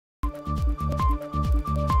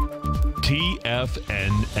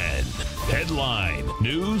TFNN. Headline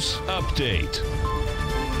News Update.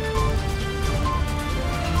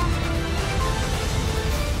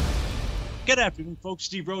 Good afternoon, folks.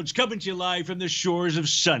 Steve Rhodes coming to you live from the shores of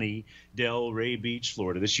sunny Delray Beach,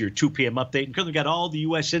 Florida. This is your 2 p.m. update. And currently got all the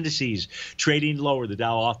U.S. indices trading lower. The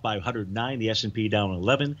Dow off by 109, the S&P down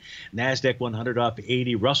 11, NASDAQ 100 off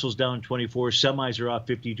 80, Russell's down 24, semis are off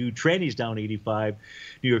 52, trannies down 85,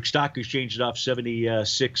 New York Stock Exchange is off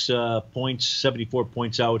 76 points, 74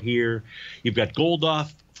 points out here. You've got gold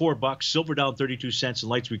off $4, silver down 32 cents, and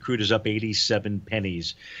light sweet crude is up 87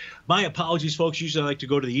 pennies. My apologies, folks. Usually I like to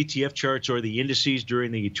go to the ETF charts or the indices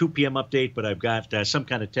during the 2 p.m. update, but I've got some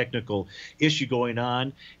kind of technical issue going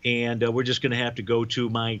on, and we're just going to have to go to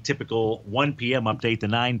my typical 1 p.m. update, the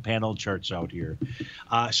 9-panel charts out here.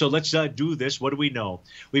 So let's do this. What do we know?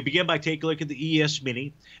 We begin by taking a look at the ES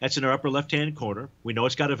Mini. That's in our upper left-hand corner. We know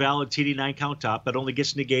it's got a valid TD9 count top, but only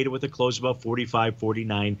gets negated with a close above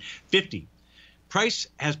 45.49.50. Price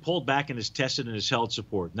has pulled back and has tested and has held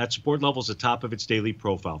support. And that support level is the top of its daily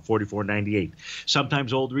profile, 44.98.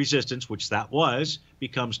 Sometimes old resistance, which that was,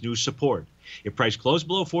 becomes new support. If price closed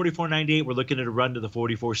below 44.98, we're looking at a run to the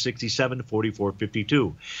 44.67 to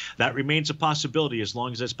 44.52. That remains a possibility as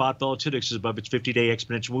long as that spot volatility is above its 50-day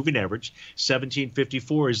exponential moving average.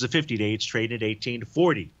 17.54 is the 50-day. It's trading at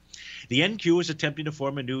 18.40. The NQ is attempting to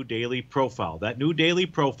form a new daily profile. That new daily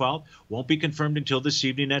profile won't be confirmed until this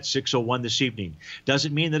evening at 6:01 this evening.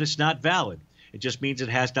 Doesn't mean that it's not valid. It just means it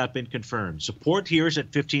has not been confirmed. Support here is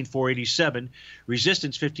at 15.487.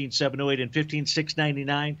 Resistance 15.708 and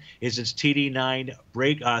 15.699 is its TD9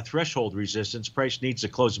 break threshold resistance. Price needs to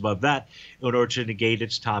close above that in order to negate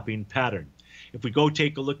its topping pattern. If we go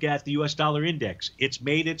take a look at the U.S. dollar index, it's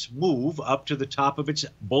made its move up to the top of its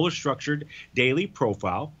bullish structured daily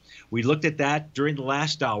profile. We looked at that during the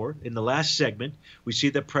last hour. In the last segment, we see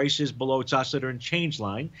that price is below its oscillator and change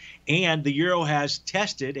line, and the euro has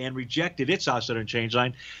tested and rejected its oscillator and change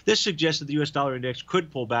line. This suggests that the U.S. dollar index could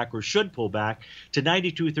pull back or should pull back to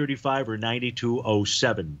 92.35 or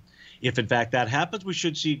 92.07. If, in fact, that happens, we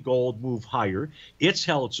should see gold move higher. It's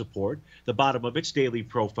held support, the bottom of its daily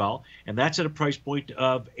profile, and that's at a price point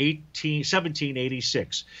of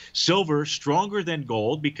 17.86. Silver, stronger than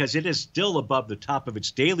gold because it is still above the top of its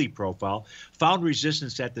daily profile, found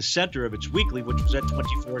resistance at the center of its weekly, which was at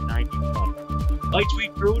 24.91. Light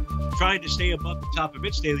sweet crude, trying to stay above the top of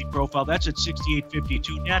its daily profile. That's at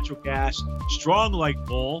 68.52. Natural gas, strong like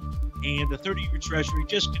bull. And the 30-year Treasury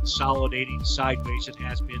just consolidating sideways. It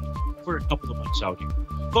has been for a couple of months out here.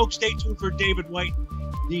 Folks, stay tuned for David White.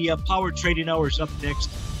 The Power Trading Hour is up next.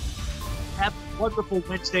 Have a wonderful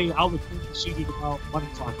Wednesday. I'll look forward to seeing you tomorrow at 1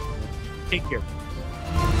 o'clock. Take care.